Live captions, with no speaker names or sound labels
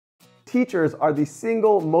teachers are the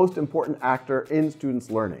single most important actor in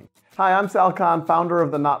students' learning. Hi, I'm Sal Khan, founder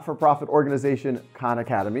of the not-for-profit organization Khan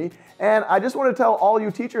Academy, and I just want to tell all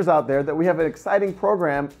you teachers out there that we have an exciting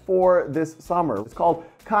program for this summer. It's called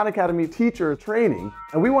Khan Academy Teacher Training,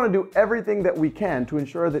 and we want to do everything that we can to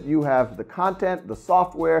ensure that you have the content, the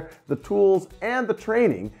software, the tools, and the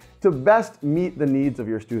training to best meet the needs of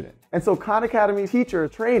your student. And so Khan Academy Teacher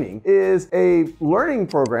Training is a learning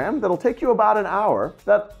program that'll take you about an hour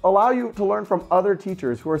that allow you to learn from other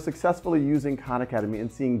teachers who are successfully using Khan Academy and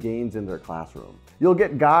seeing gains in their classroom. You'll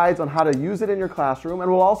get guides on how to use it in your classroom, and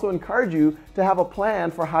we'll also encourage you to have a plan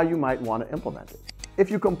for how you might want to implement it. If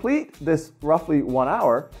you complete this roughly 1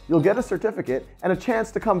 hour, you'll get a certificate and a chance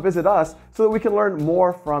to come visit us so that we can learn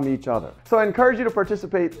more from each other. So I encourage you to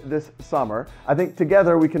participate this summer. I think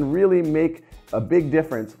together we can really make a big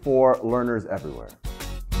difference for learners everywhere.